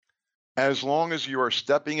As long as you are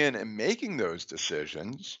stepping in and making those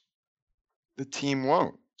decisions, the team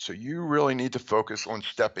won't. So you really need to focus on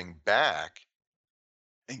stepping back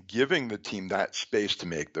and giving the team that space to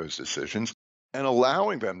make those decisions and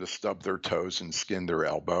allowing them to stub their toes and skin their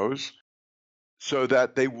elbows so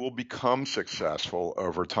that they will become successful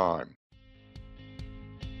over time.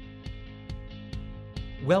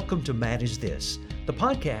 Welcome to Manage This, the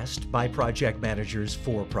podcast by project managers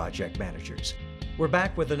for project managers. We're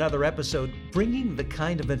back with another episode bringing the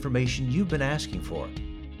kind of information you've been asking for.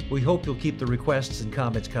 We hope you'll keep the requests and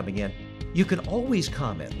comments coming in. You can always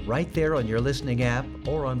comment right there on your listening app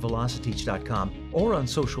or on velociteach.com or on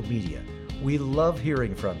social media. We love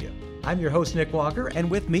hearing from you. I'm your host, Nick Walker,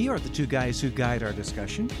 And with me are the two guys who guide our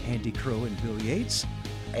discussion, Andy Crow and Bill Yates.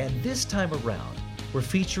 and this time around, we're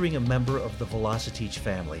featuring a member of the Velociteach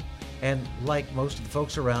family. And like most of the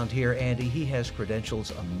folks around here, Andy, he has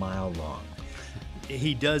credentials a mile long.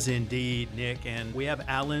 He does indeed, Nick, and we have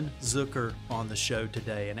Alan Zucker on the show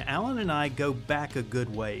today. And Alan and I go back a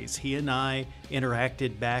good ways. He and I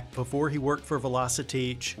interacted back before he worked for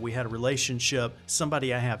Velociteach. We had a relationship,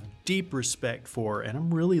 somebody I have deep respect for, and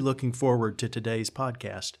I'm really looking forward to today's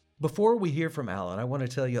podcast. Before we hear from Alan, I want to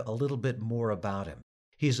tell you a little bit more about him.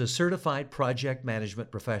 He's a certified project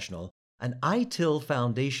management professional, an ITIL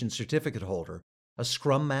Foundation certificate holder, a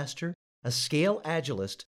Scrum Master, a Scale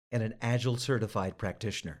Agilist, and an Agile certified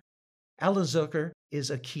practitioner. Alan Zucker is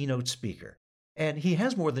a keynote speaker, and he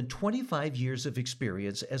has more than 25 years of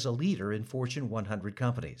experience as a leader in Fortune 100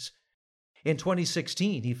 companies. In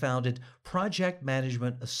 2016, he founded Project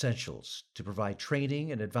Management Essentials to provide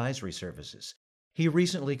training and advisory services. He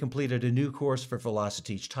recently completed a new course for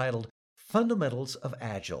Velociteach titled Fundamentals of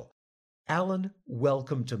Agile. Alan,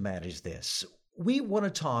 welcome to Manage This. We want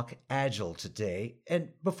to talk Agile today, and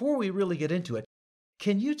before we really get into it,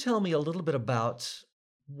 can you tell me a little bit about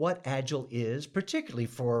what Agile is, particularly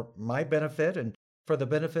for my benefit and for the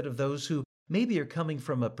benefit of those who maybe are coming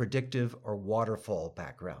from a predictive or waterfall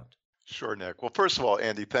background? Sure, Nick. Well, first of all,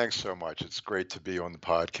 Andy, thanks so much. It's great to be on the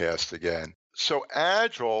podcast again. So,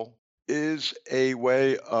 Agile is a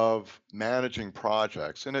way of managing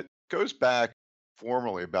projects, and it goes back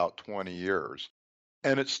formally about 20 years.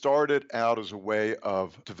 And it started out as a way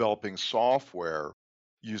of developing software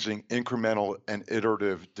using incremental and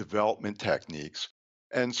iterative development techniques.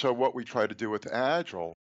 And so, what we try to do with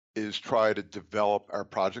Agile is try to develop our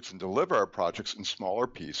projects and deliver our projects in smaller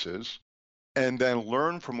pieces and then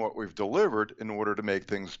learn from what we've delivered in order to make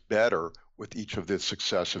things better with each of the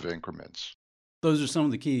successive increments. Those are some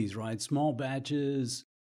of the keys, right? Small batches,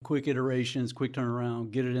 quick iterations, quick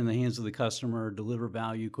turnaround, get it in the hands of the customer, deliver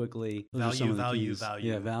value quickly. Those are some of the keys.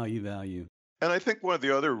 Value. Yeah, value. And I think one of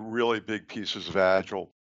the other really big pieces of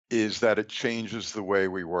Agile is that it changes the way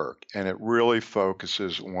we work and it really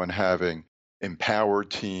focuses on having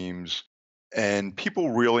empowered teams and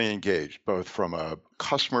people really engaged, both from a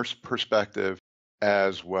customer's perspective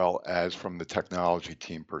as well as from the technology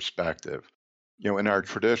team perspective. In our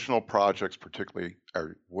traditional projects, particularly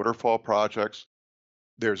our waterfall projects,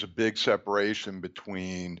 there's a big separation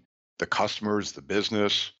between the customers, the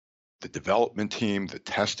business, the development team, the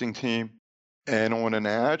testing team. And on an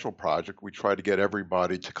Agile project, we try to get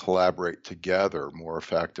everybody to collaborate together more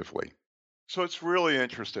effectively. So it's really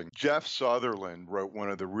interesting. Jeff Sutherland wrote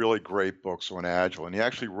one of the really great books on Agile, and he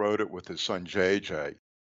actually wrote it with his son, JJ.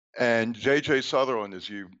 And JJ Sutherland, as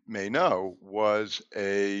you may know, was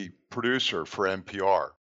a producer for NPR.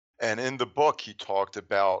 And in the book, he talked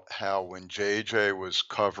about how when JJ was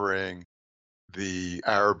covering the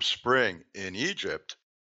Arab Spring in Egypt,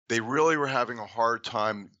 they really were having a hard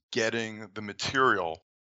time getting the material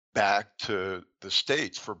back to the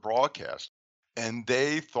States for broadcast. And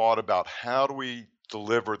they thought about how do we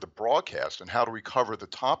deliver the broadcast and how do we cover the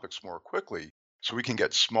topics more quickly so we can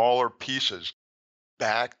get smaller pieces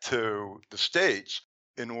back to the States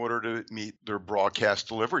in order to meet their broadcast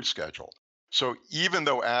delivery schedule. So even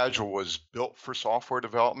though Agile was built for software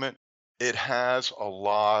development, it has a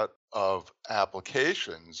lot of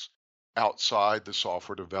applications outside the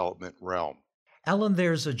software development realm. Alan,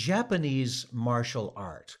 there's a Japanese martial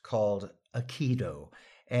art called Aikido,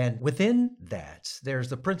 and within that, there's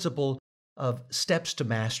the principle of steps to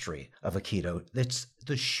mastery of Aikido. It's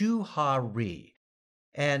the Shu-Ha-Ri.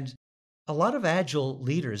 And a lot of Agile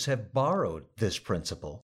leaders have borrowed this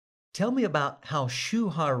principle. Tell me about how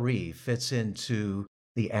Shu-Ha-Ri fits into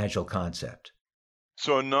the Agile concept.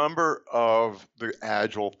 So a number of the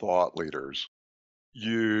Agile thought leaders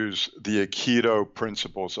use the Aikido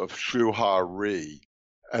principles of Shu-Ha-Ri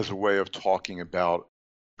as a way of talking about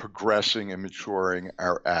progressing and maturing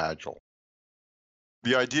our Agile.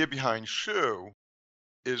 The idea behind Shu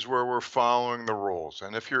is where we're following the rules.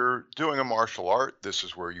 And if you're doing a martial art, this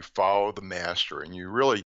is where you follow the master and you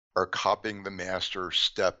really are copying the master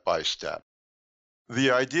step by step.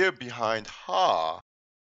 The idea behind Ha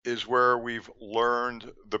is where we've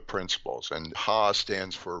learned the principles, and HA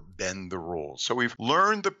stands for bend the rules. So we've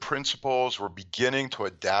learned the principles, we're beginning to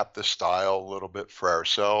adapt the style a little bit for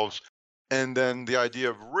ourselves. And then the idea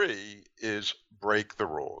of Re is break the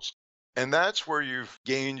rules. And that's where you've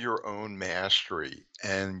gained your own mastery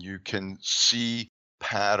and you can see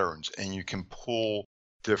patterns and you can pull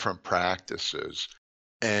different practices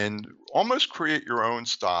and almost create your own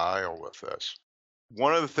style with this.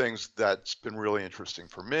 One of the things that's been really interesting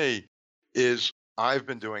for me is I've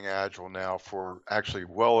been doing Agile now for actually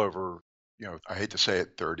well over, I hate to say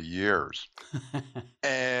it, 30 years.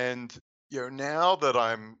 And, now that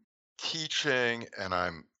I'm teaching and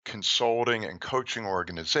I'm consulting and coaching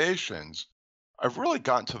organizations, I've really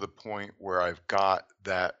gotten to the point where I've got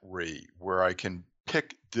that where I can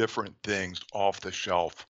pick different things off the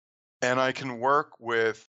shelf and I can work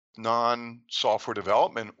with non-software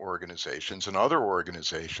development organizations and other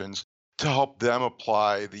organizations to help them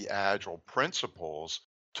apply the Agile principles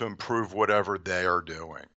to improve whatever they are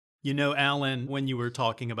doing. You know, Alan, when you were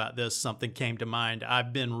talking about this, something came to mind.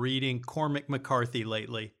 I've been reading Cormac McCarthy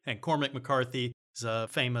lately, and Cormac McCarthy is a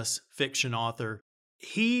famous fiction author.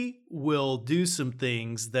 He will do some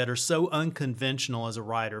things that are so unconventional as a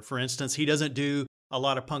writer. For instance, he doesn't do a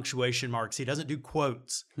lot of punctuation marks. He doesn't do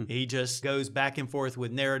quotes. He just goes back and forth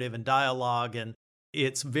with narrative and dialogue, and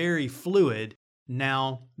it's very fluid.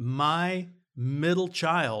 Now, my middle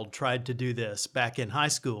child tried to do this back in high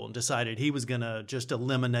school and decided he was going to just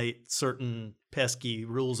eliminate certain pesky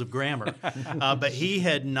rules of grammar, but he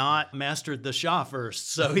had not mastered the SHA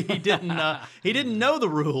first, so he didn't know the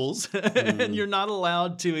rules, and you're not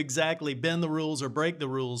allowed to exactly bend the rules or break the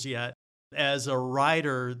rules yet. As a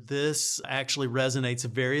writer, this actually resonates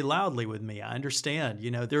very loudly with me. I understand,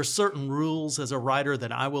 there are certain rules as a writer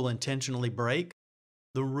that I will intentionally break.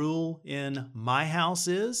 The rule in my house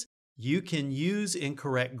is you can use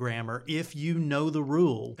incorrect grammar if you know the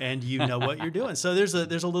rule and you know what you're doing. So there's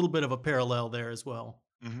a little bit of a parallel there as well.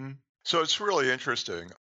 Mm-hmm. So it's really interesting.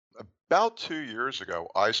 About 2 years ago,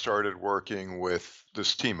 I started working with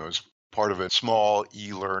this team. It was part of a small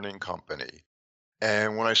e-learning company.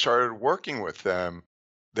 And when I started working with them,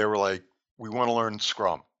 they were like, we want to learn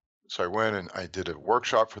Scrum. So I went and I did a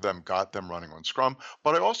workshop for them, got them running on Scrum,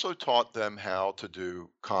 but I also taught them how to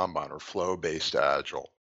do Kanban or flow-based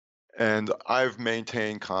Agile. And I've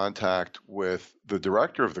maintained contact with the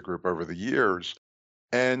director of the group over the years.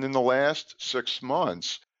 And in the last 6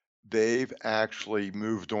 months, they've actually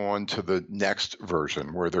moved on to the next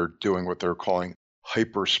version where they're doing what they're calling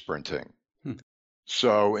hyper sprinting.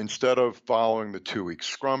 So instead of following the 2-week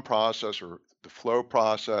Scrum process or the flow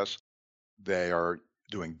process, they are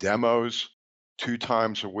doing demos 2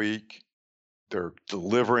 times a week. They're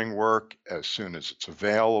delivering work as soon as it's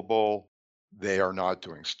available. They are not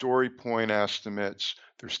doing story point estimates.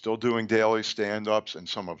 They're still doing daily stand-ups and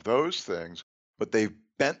some of those things, but they've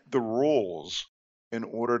bent the rules in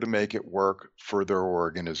order to make it work for their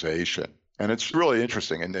organization. And it's really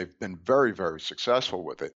interesting, and they've been very, very successful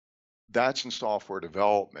with it. That's in software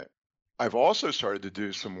development. I've also started to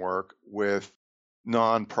do some work with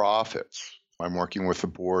nonprofits. I'm working with the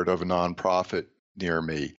board of a nonprofit near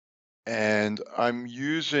me, and I'm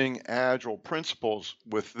using Agile principles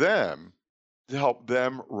with them to help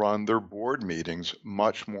them run their board meetings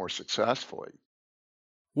much more successfully.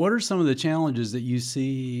 What are some of the challenges that you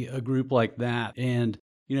see a group like that? And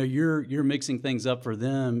you're mixing things up for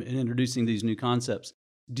them and introducing these new concepts.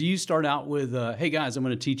 Do you start out with, hey guys, I'm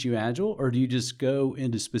going to teach you Agile, or do you just go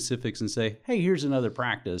into specifics and say, hey, here's another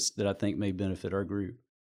practice that I think may benefit our group?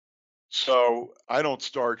 So I don't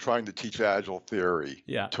start trying to teach Agile theory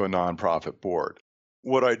to a nonprofit board.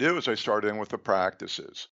 What I do is I start in with the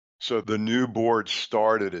practices. So the new board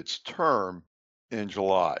started its term in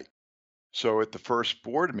July. So at the first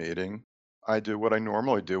board meeting, I do what I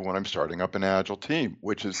normally do when I'm starting up an Agile team,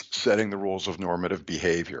 which is setting the rules of normative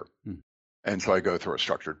behavior. And so I go through a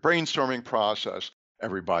structured brainstorming process.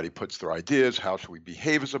 Everybody puts their ideas. How should we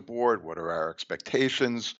behave as a board? What are our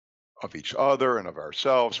expectations of each other and of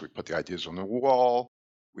ourselves? We put the ideas on the wall.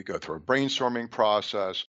 We go through a brainstorming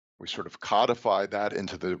process. We sort of codify that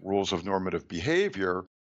into the rules of normative behavior.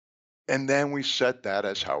 And then we set that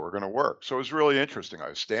as how we're going to work. So it was really interesting. I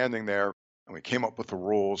was standing there and we came up with the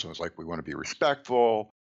rules. And it was like, we want to be respectful.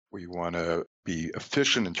 We want to be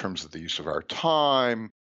efficient in terms of the use of our time.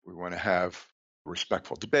 We want to have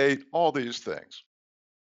respectful debate, all these things.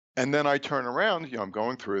 And then I turn around, I'm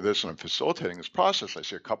going through this and I'm facilitating this process. I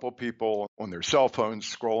see a couple people on their cell phones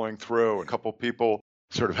scrolling through, a couple people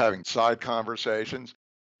sort of having side conversations.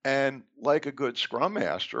 And like a good scrum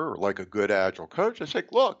master or like a good agile coach, I say,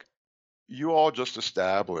 look, you all just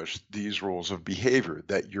established these rules of behavior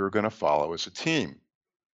that you're going to follow as a team.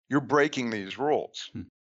 You're breaking these rules.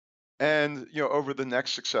 And, over the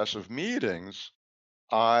next successive meetings,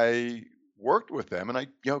 I worked with them and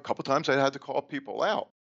a couple times I had to call people out.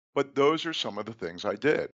 But those are some of the things I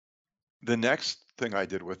did. The next thing I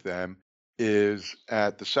did with them is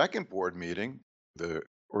at the second board meeting, the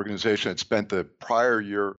organization had spent the prior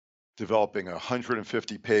year developing a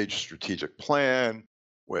 150-page strategic plan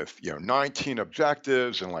with 19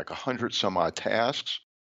 objectives and like 100 some odd tasks.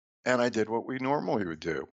 And I did what we normally would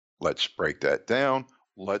do. Let's break that down.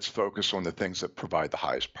 Let's focus on the things that provide the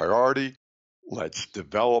highest priority. Let's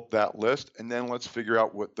develop that list, and then let's figure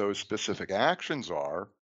out what those specific actions are.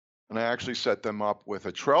 And I actually set them up with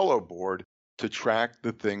a Trello board to track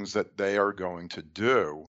the things that they are going to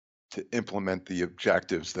do to implement the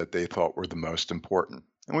objectives that they thought were the most important.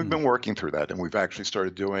 And we've been working through that. And we've actually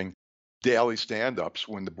started doing daily stand-ups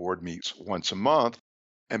when the board meets once a month,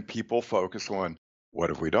 and people focus on what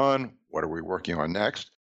have we done? What are we working on next?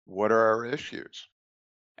 What are our issues?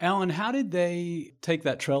 Alan, how did they take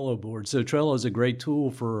that Trello board? So Trello is a great tool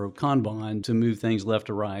for Kanban to move things left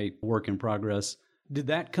to right, work in progress. Did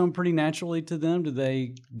that come pretty naturally to them? Did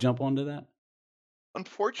they jump onto that?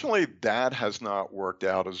 Unfortunately, that has not worked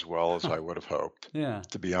out as well as I would have hoped,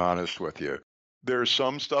 to be honest with you. There's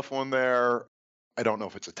some stuff on there. I don't know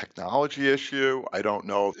if it's a technology issue. I don't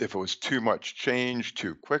know if it was too much change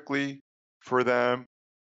too quickly for them,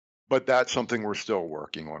 but that's something we're still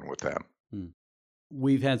working on with them.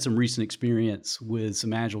 We've had some recent experience with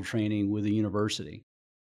some Agile training with a university.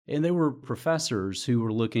 And they were professors who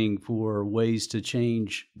were looking for ways to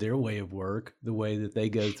change their way of work, the way that they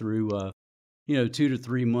go through 2 to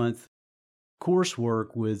 3 month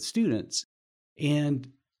coursework with students. And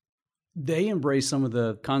they embraced some of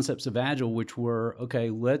the concepts of Agile, which were, okay,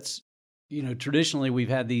 traditionally we've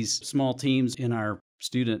had these small teams in our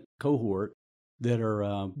student cohort that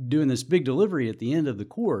are doing this big delivery at the end of the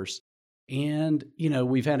course. And,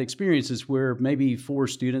 we've had experiences where maybe 4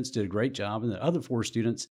 students did a great job and the other 4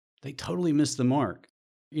 students, they totally missed the mark.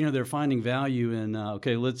 They're finding value in,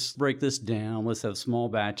 okay, let's break this down. Let's have small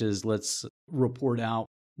batches. Let's report out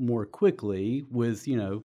more quickly with,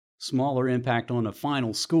 smaller impact on a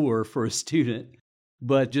final score for a student.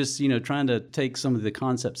 But just, trying to take some of the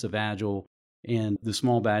concepts of Agile and the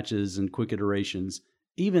small batches and quick iterations,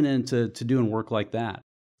 even into doing work like that.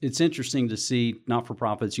 It's interesting to see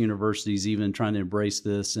not-for-profits, universities even trying to embrace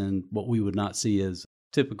this and what we would not see as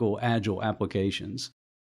typical Agile applications.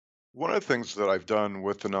 One of the things that I've done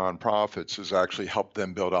with the nonprofits is actually help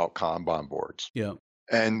them build out Kanban boards. Yeah.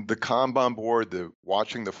 And the Kanban board,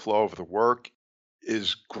 watching the flow of the work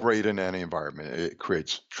is great in any environment. It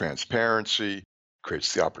creates transparency,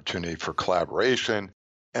 creates the opportunity for collaboration,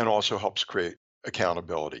 and also helps create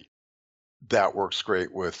accountability. That works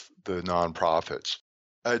great with the nonprofits.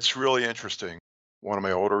 It's really interesting. One of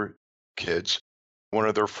my older kids, one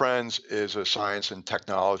of their friends is a science and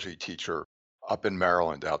technology teacher up in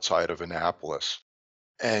Maryland outside of Annapolis.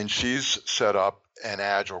 And she's set up an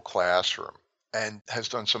Agile classroom and has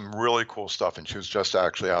done some really cool stuff. And she was just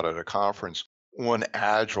actually out at a conference on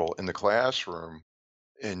Agile in the classroom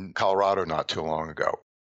in Colorado not too long ago.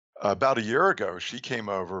 About a year ago, she came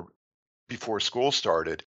over before school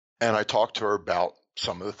started, and I talked to her about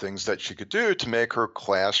some of the things that she could do to make her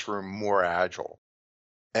classroom more agile.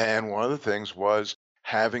 And one of the things was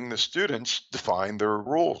having the students define their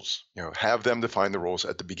rules, have them define the rules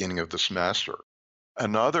at the beginning of the semester.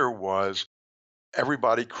 Another was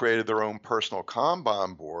everybody created their own personal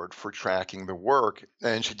Kanban board for tracking the work.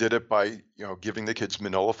 And she did it by, giving the kids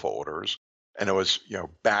manila folders. And it was,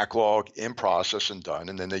 backlog, in process, and done.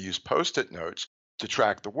 And then they used Post-it notes to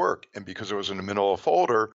track the work. And because it was in a manila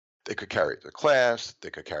folder, they could carry it to class,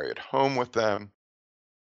 they could carry it home with them.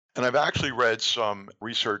 And I've actually read some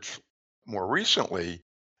research more recently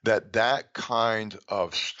that kind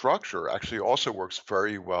of structure actually also works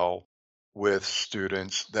very well with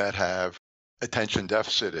students that have attention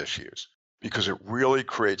deficit issues because it really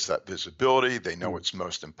creates that visibility. They know what's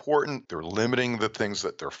most important. They're limiting the things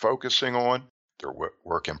that they're focusing on, their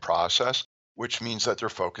work in process, which means that they're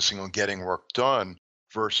focusing on getting work done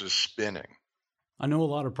versus spinning. I know a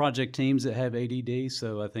lot of project teams that have ADD,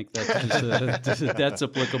 so I think that's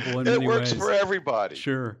applicable in many ways. It works for everybody.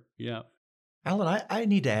 Sure, yeah. Alan, I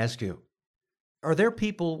need to ask you, are there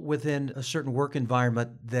people within a certain work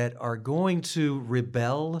environment that are going to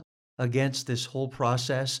rebel against this whole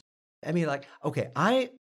process? I mean, like, okay, I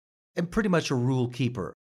am pretty much a rule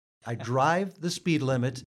keeper. I drive the speed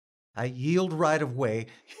limit. I yield right of way.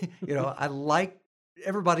 I like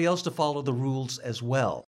everybody else to follow the rules as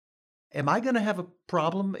well. Am I going to have a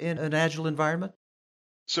problem in an agile environment?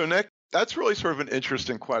 So, Nick, that's really sort of an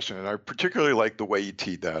interesting question. And I particularly like the way you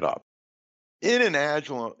teed that up. In an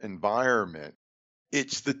agile environment,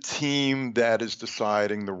 it's the team that is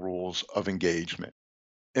deciding the rules of engagement.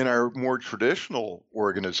 In our more traditional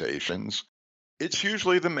organizations, it's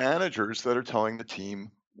usually the managers that are telling the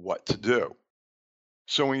team what to do.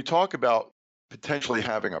 So when you talk about potentially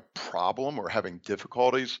having a problem or having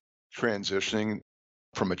difficulties transitioning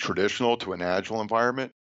from a traditional to an agile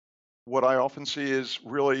environment, what I often see is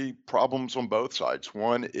really problems on both sides.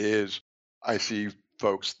 One is I see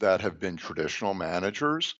folks that have been traditional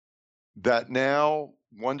managers that now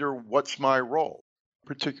wonder what's my role,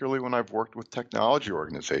 particularly when I've worked with technology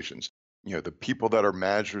organizations. The people that are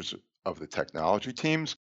managers of the technology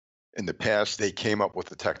teams, in the past, they came up with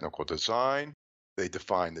the technical design, they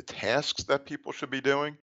defined the tasks that people should be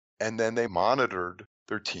doing, and then they monitored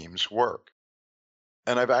their team's work.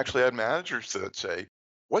 And I've actually had managers that say,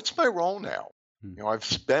 what's my role now? I've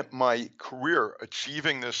spent my career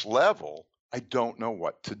achieving this level. I don't know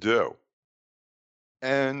what to do.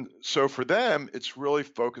 And so for them, it's really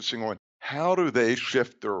focusing on how do they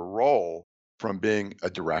shift their role from being a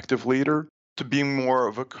directive leader to being more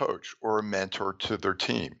of a coach or a mentor to their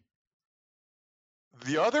team.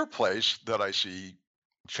 The other place that I see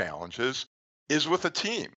challenges is with a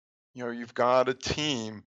team. You've got a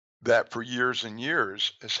team that for years and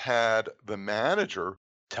years has had the manager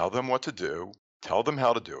tell them what to do, tell them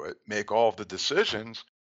how to do it, make all of the decisions,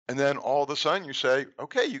 and then all of a sudden you say,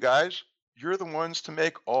 okay, you guys, you're the ones to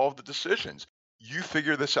make all of the decisions. You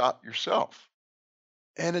figure this out yourself.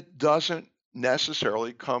 And it doesn't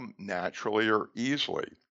necessarily come naturally or easily.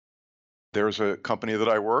 There's a company that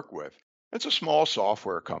I work with. It's a small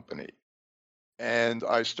software company. And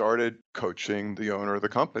I started coaching the owner of the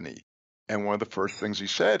company. And one of the first things he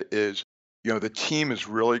said is, the team is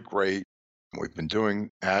really great. We've been doing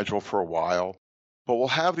Agile for a while, but we'll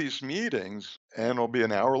have these meetings and it'll be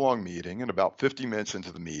an hour-long meeting. And about 50 minutes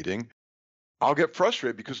into the meeting, I'll get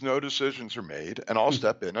frustrated because no decisions are made, and I'll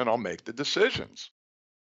step in and I'll make the decisions.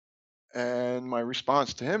 And my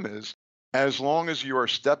response to him is, as long as you are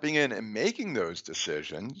stepping in and making those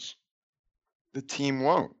decisions, the team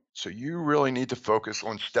won't. So you really need to focus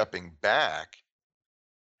on stepping back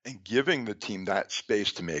and giving the team that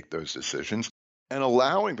space to make those decisions and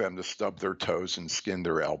allowing them to stub their toes and skin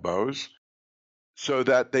their elbows so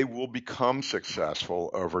that they will become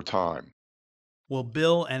successful over time. Well,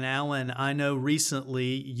 Bill and Alan, I know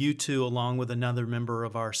recently you two, along with another member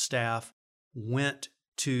of our staff, went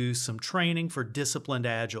to some training for Disciplined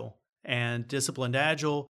Agile. And Disciplined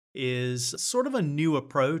Agile is sort of a new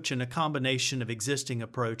approach and a combination of existing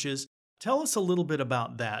approaches. Tell us a little bit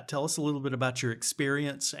about that. Tell us a little bit about your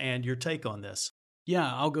experience and your take on this.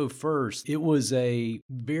 Yeah, I'll go first. It was a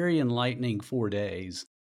very enlightening 4 days.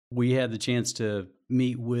 We had the chance to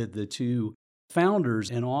meet with the two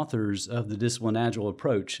founders and authors of the Disciplined Agile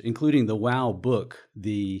approach, including the WOW book,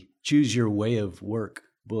 the Choose Your Way of Work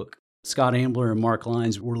book. Scott Ambler and Mark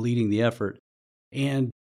Lyons were leading the effort. And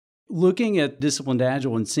looking at Disciplined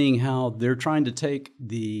Agile and seeing how they're trying to take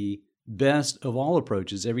the best of all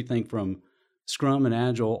approaches, everything from Scrum and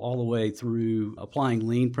Agile all the way through applying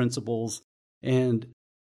lean principles and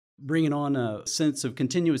bringing on a sense of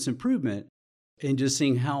continuous improvement and just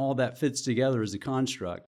seeing how all that fits together as a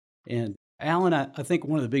construct. And Alan, I think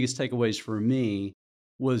one of the biggest takeaways for me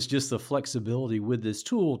was just the flexibility with this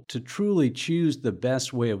tool to truly choose the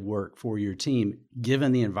best way of work for your team,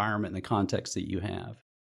 given the environment and the context that you have.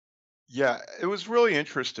 Yeah, it was really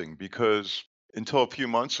interesting because until a few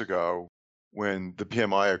months ago, when the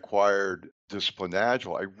PMI acquired Disciplined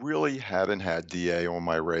Agile, I really hadn't had DA on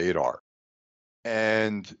my radar.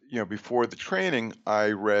 And, before the training,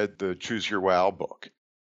 I read the Choose Your WOW book,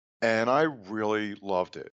 and I really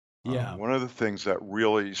loved it. Yeah. One of the things that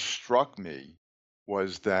really struck me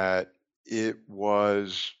was that it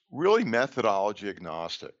was really methodology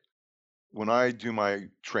agnostic. When I do my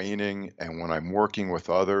training and when I'm working with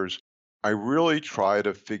others, I really try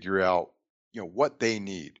to figure out, what they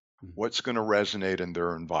need, what's going to resonate in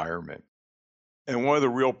their environment. And one of the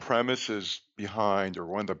real premises behind, or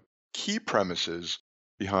one of the key premises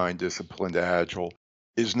behind Disciplined Agile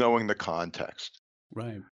is knowing the context.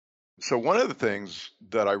 Right. So one of the things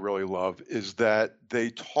that I really love is that they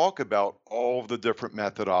talk about all of the different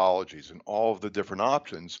methodologies and all of the different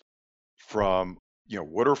options from,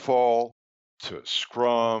 waterfall to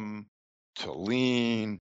Scrum to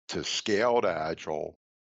Lean to scaled agile,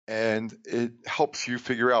 and it helps you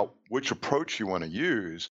figure out which approach you want to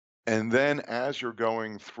use. And then as you're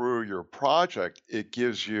going through your project, it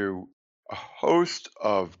gives you a host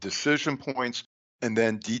of decision points and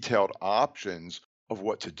then detailed options of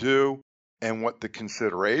what to do and what the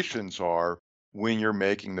considerations are when you're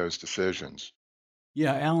making those decisions.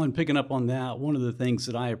 Yeah, Alan, picking up on that, one of the things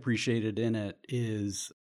that I appreciated in it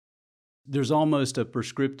is there's almost a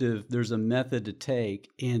prescriptive, there's a method to take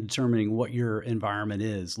in determining what your environment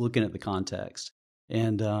is, looking at the context.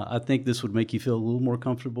 And I think this would make you feel a little more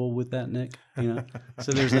comfortable with that, Nick.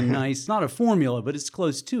 So there's a nice, not a formula, but it's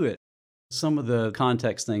close to it. Some of the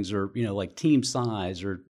context things are, like team size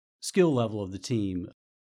or skill level of the team,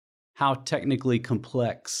 how technically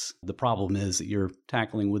complex the problem is that you're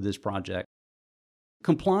tackling with this project.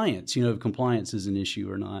 Compliance, if compliance is an issue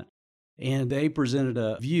or not. And they presented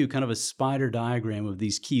a view, kind of a spider diagram of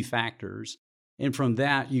these key factors. And from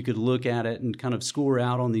that, you could look at it and kind of score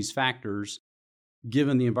out on these factors,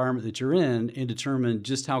 given the environment that you're in, and determine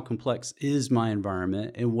just how complex is my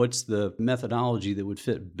environment and what's the methodology that would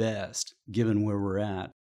fit best, given where we're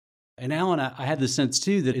at. And Alan, I had the sense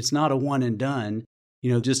too that it's not a one and done.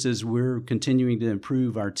 Just as we're continuing to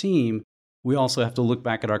improve our team, we also have to look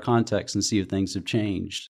back at our context and see if things have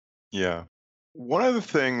changed. Yeah. One of the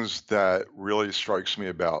things that really strikes me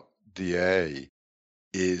about DA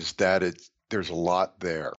is that there's a lot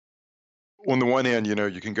there. On the one hand,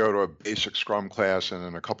 you can go to a basic Scrum class and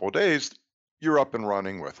in a couple of days, you're up and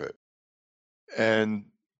running with it. And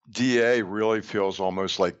DA really feels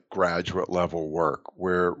almost like graduate level work,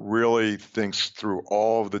 where it really thinks through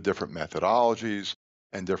all of the different methodologies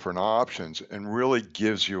and different options and really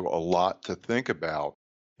gives you a lot to think about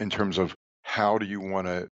in terms of how do you want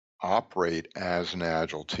to operate as an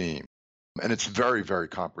agile team. And it's very, very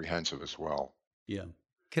comprehensive as well. Yeah.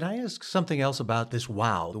 Can I ask something else about this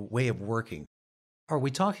the way of working? Are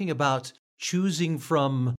we talking about choosing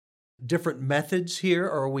from different methods here,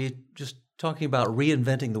 or are we just talking about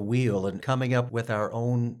reinventing the wheel and coming up with our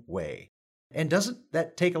own way? And doesn't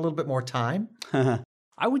that take a little bit more time?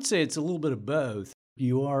 I would say it's a little bit of both.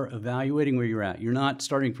 You are evaluating where you're at. You're not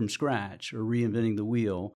starting from scratch or reinventing the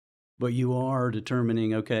wheel, but you are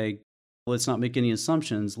determining, okay, let's not make any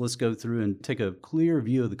assumptions. Let's go through and take a clear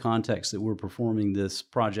view of the context that we're performing this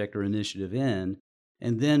project or initiative in,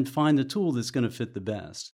 and then find the tool that's going to fit the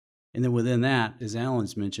best. And then within that, as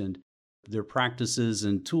Alan's mentioned, there are practices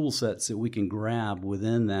and tool sets that we can grab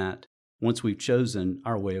within that once we've chosen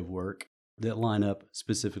our way of work that line up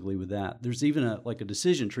specifically with that. There's even a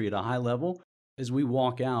decision tree at a high level as we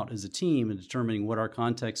walk out as a team and determining what our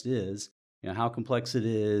context is. How complex it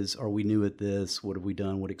is, are we new at this, what have we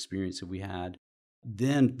done, what experience have we had?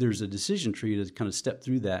 Then there's a decision tree to kind of step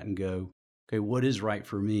through that and go, okay, what is right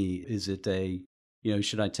for me? Is it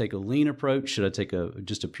should I take a lean approach? Should I take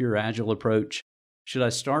just a pure agile approach? Should I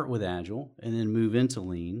start with agile and then move into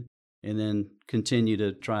lean and then continue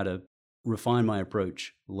to try to refine my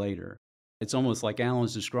approach later? It's almost like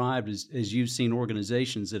Alan's described as you've seen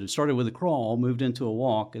organizations that have started with a crawl, moved into a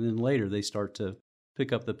walk, and then later they start to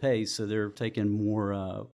pick up the pace, so they're taking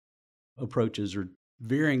more approaches or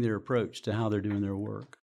varying their approach to how they're doing their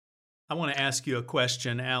work. I want to ask you a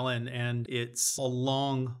question, Alan, and it's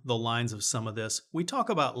along the lines of some of this. We talk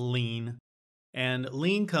about lean, and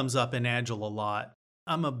lean comes up in Agile a lot.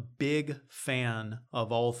 I'm a big fan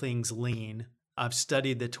of all things lean. I've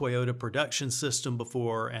studied the Toyota production system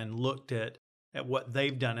before and looked at what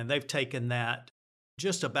they've done, and they've taken that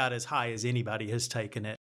just about as high as anybody has taken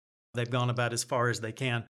it. They've gone about as far as they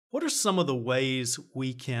can. What are some of the ways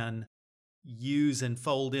we can use and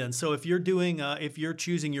fold in? So if you're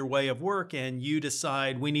choosing your way of work and you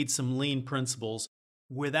decide we need some lean principles,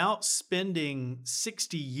 without spending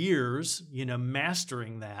 60 years,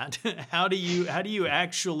 mastering that, how do you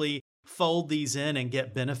actually fold these in and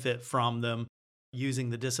get benefit from them using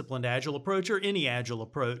the disciplined agile approach or any agile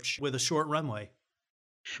approach with a short runway?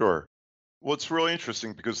 Sure. Well, it's really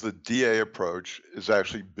interesting because the DA approach is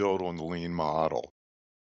actually built on the lean model.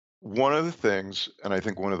 One of the things, and I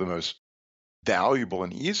think one of the most valuable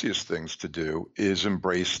and easiest things to do, is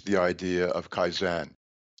embrace the idea of Kaizen,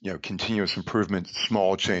 continuous improvement,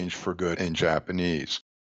 small change for good in Japanese.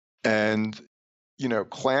 And,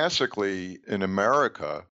 classically in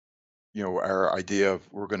America, our idea of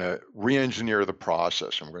we're going to re-engineer the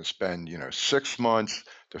process and we're going to spend, 6 months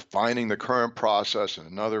defining the current process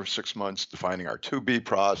and another 6 months defining our to-be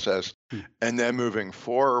process and then moving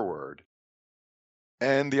forward.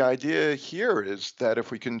 And the idea here is that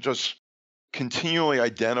if we can just continually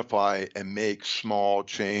identify and make small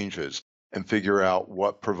changes and figure out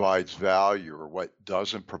what provides value or what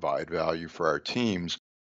doesn't provide value for our teams,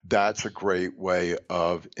 That's a great way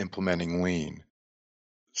of implementing lean.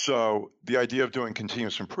 So, the idea of doing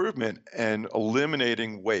continuous improvement and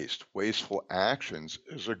eliminating wasteful actions,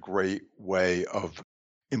 is a great way of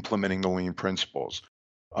implementing the lean principles.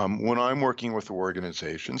 When I'm working with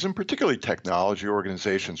organizations, and particularly technology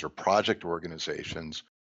organizations or project organizations,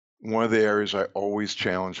 one of the areas I always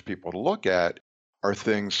challenge people to look at are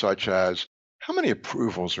things such as how many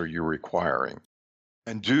approvals are you requiring?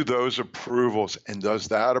 And do those approvals and does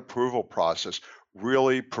that approval process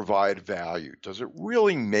really provide value? Does it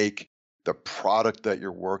really make the product that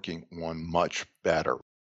you're working on much better?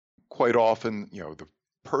 Quite often, the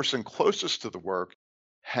person closest to the work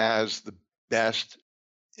has the best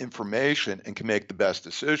information and can make the best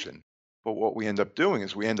decision. But what we end up doing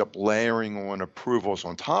is we end up layering on approvals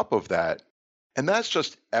on top of that. And that's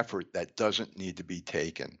just effort that doesn't need to be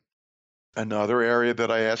taken. Another area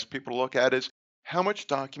that I ask people to look at is how much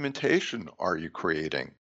documentation are you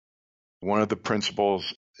creating? One of the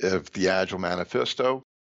principles of the Agile Manifesto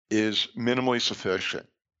is minimally sufficient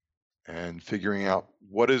and figuring out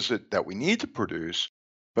what is it that we need to produce,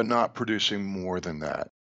 but not producing more than that.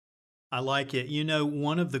 I like it. You know,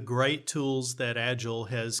 one of the great tools that Agile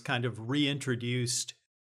has kind of reintroduced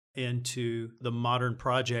into the modern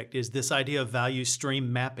project is this idea of value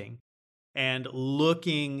stream mapping and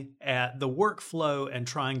looking at the workflow and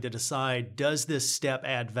trying to decide, does this step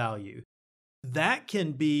add value? That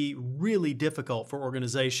can be really difficult for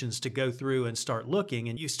organizations to go through and start looking,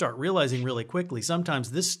 and you start realizing really quickly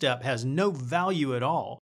sometimes this step has no value at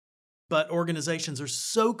all. But organizations are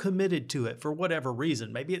so committed to it for whatever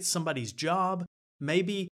reason. Maybe it's somebody's job.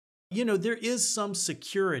 Maybe, there is some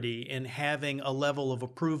security in having a level of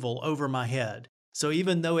approval over my head. So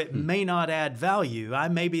even though it may not add value, I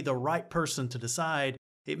may be the right person to decide.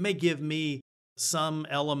 It may give me some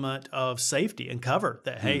element of safety and cover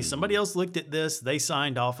that, hey, somebody else looked at this, they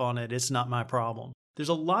signed off on it, it's not my problem. There's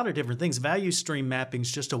a lot of different things. Value stream mapping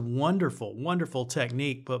is just a wonderful, wonderful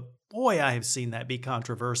technique, but boy, I have seen that be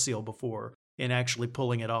controversial before in actually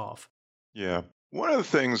pulling it off. Yeah. One of the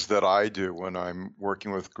things that I do when I'm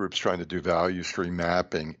working with groups trying to do value stream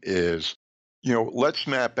mapping is, let's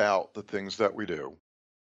map out the things that we do.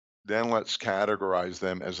 Then let's categorize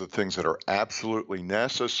them as the things that are absolutely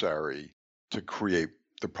necessary to create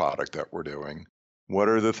the product that we're doing. What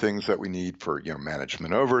are the things that we need for,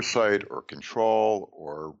 management oversight or control,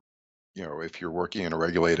 or, if you're working in a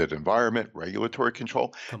regulated environment, regulatory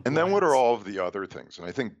control. And then what are all of the other things? And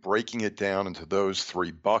I think breaking it down into those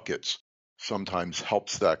three buckets sometimes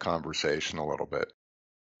helps that conversation a little bit.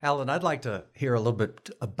 Alan, I'd like to hear a little bit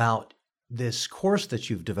about this course that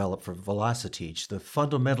you've developed for VelociTeach, the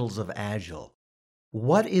Fundamentals of Agile.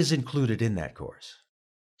 What is included in that course?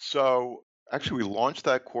 So actually, we launched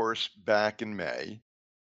that course back in May,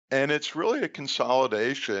 and it's really a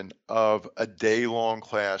consolidation of a day-long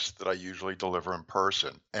class that I usually deliver in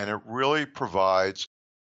person. And it really provides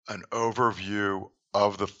an overview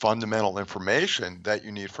of the fundamental information that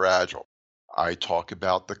you need for Agile. I talk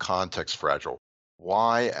about the context for Agile.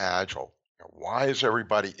 Why Agile? Why is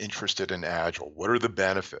everybody interested in Agile? What are the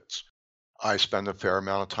benefits? I spend a fair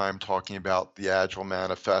amount of time talking about the Agile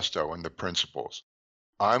Manifesto and the principles.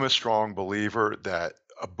 I'm a strong believer that,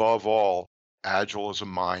 above all, Agile is a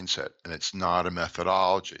mindset and it's not a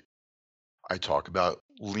methodology. I talk about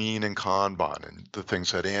lean and Kanban and the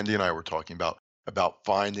things that Andy and I were talking about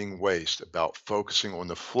finding waste, about focusing on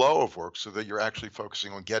the flow of work so that you're actually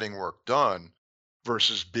focusing on getting work done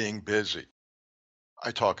versus being busy.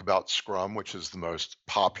 I talk about Scrum, which is the most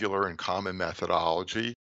popular and common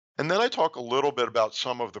methodology. And then I talk a little bit about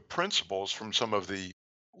some of the principles from some of the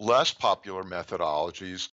less popular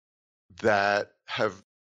methodologies that have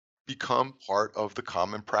become part of the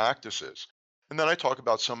common practices. And then I talk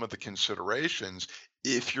about some of the considerations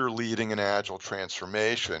if you're leading an Agile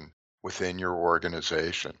transformation within your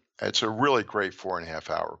organization. It's a really great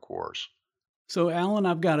 4.5-hour course. So, Alan,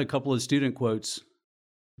 I've got a couple of student quotes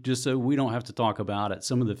just so we don't have to talk about it.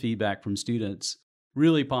 Some of the feedback from students,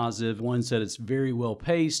 really positive. One said it's very well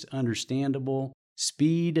paced, understandable,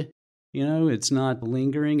 speed. It's not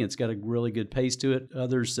lingering. It's got a really good pace to it.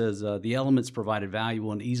 Others says the elements provided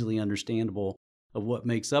valuable and easily understandable of what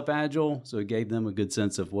makes up Agile. So it gave them a good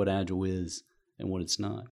sense of what Agile is and what it's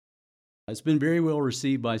not. It's been very well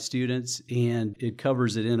received by students, and it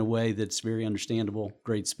covers it in a way that's very understandable,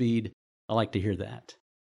 great speed. I like to hear that.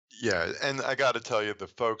 Yeah, and I got to tell you, the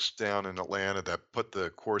folks down in Atlanta that put the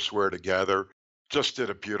courseware together just did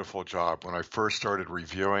a beautiful job. When I first started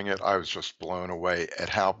reviewing it, I was just blown away at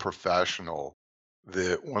how professional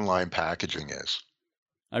the online packaging is.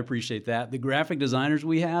 I appreciate that. The graphic designers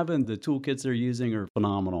we have and the toolkits they're using are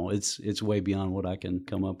phenomenal. It's way beyond what I can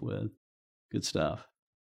come up with. Good stuff.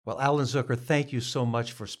 Well, Alan Zucker, thank you so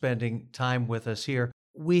much for spending time with us here.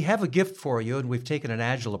 We have a gift for you, and we've taken an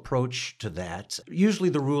agile approach to that. Usually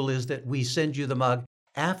the rule is that we send you the mug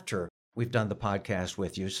after we've done the podcast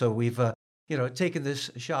with you. So we've taken this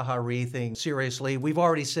Shahari thing seriously. We've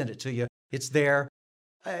already sent it to you. It's there,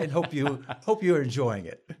 and hope you're enjoying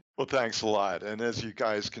it. Well, thanks a lot. And as you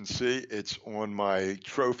guys can see, it's on my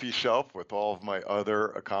trophy shelf with all of my other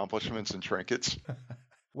accomplishments and trinkets.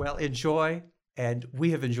 Well, enjoy, and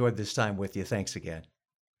we have enjoyed this time with you. Thanks again.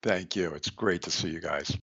 Thank you. It's great to see you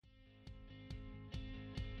guys.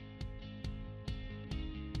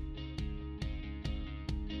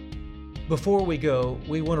 Before we go,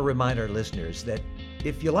 we want to remind our listeners that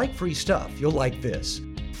if you like free stuff, you'll like this.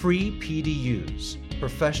 Free PDUs,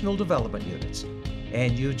 professional development units,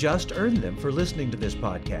 and you just earned them for listening to this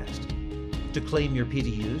podcast. To claim your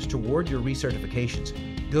PDUs toward your recertifications,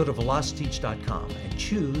 go to velociteach.com and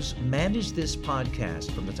choose Manage This Podcast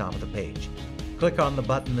from the top of the page. Click on the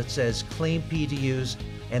button that says Claim PDUs,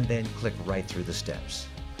 and then click right through the steps.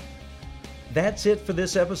 That's it for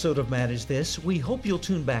this episode of Manage This. We hope you'll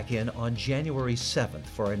tune back in on January 7th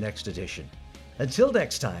for our next edition. Until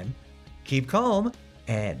next time, keep calm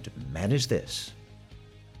and manage this.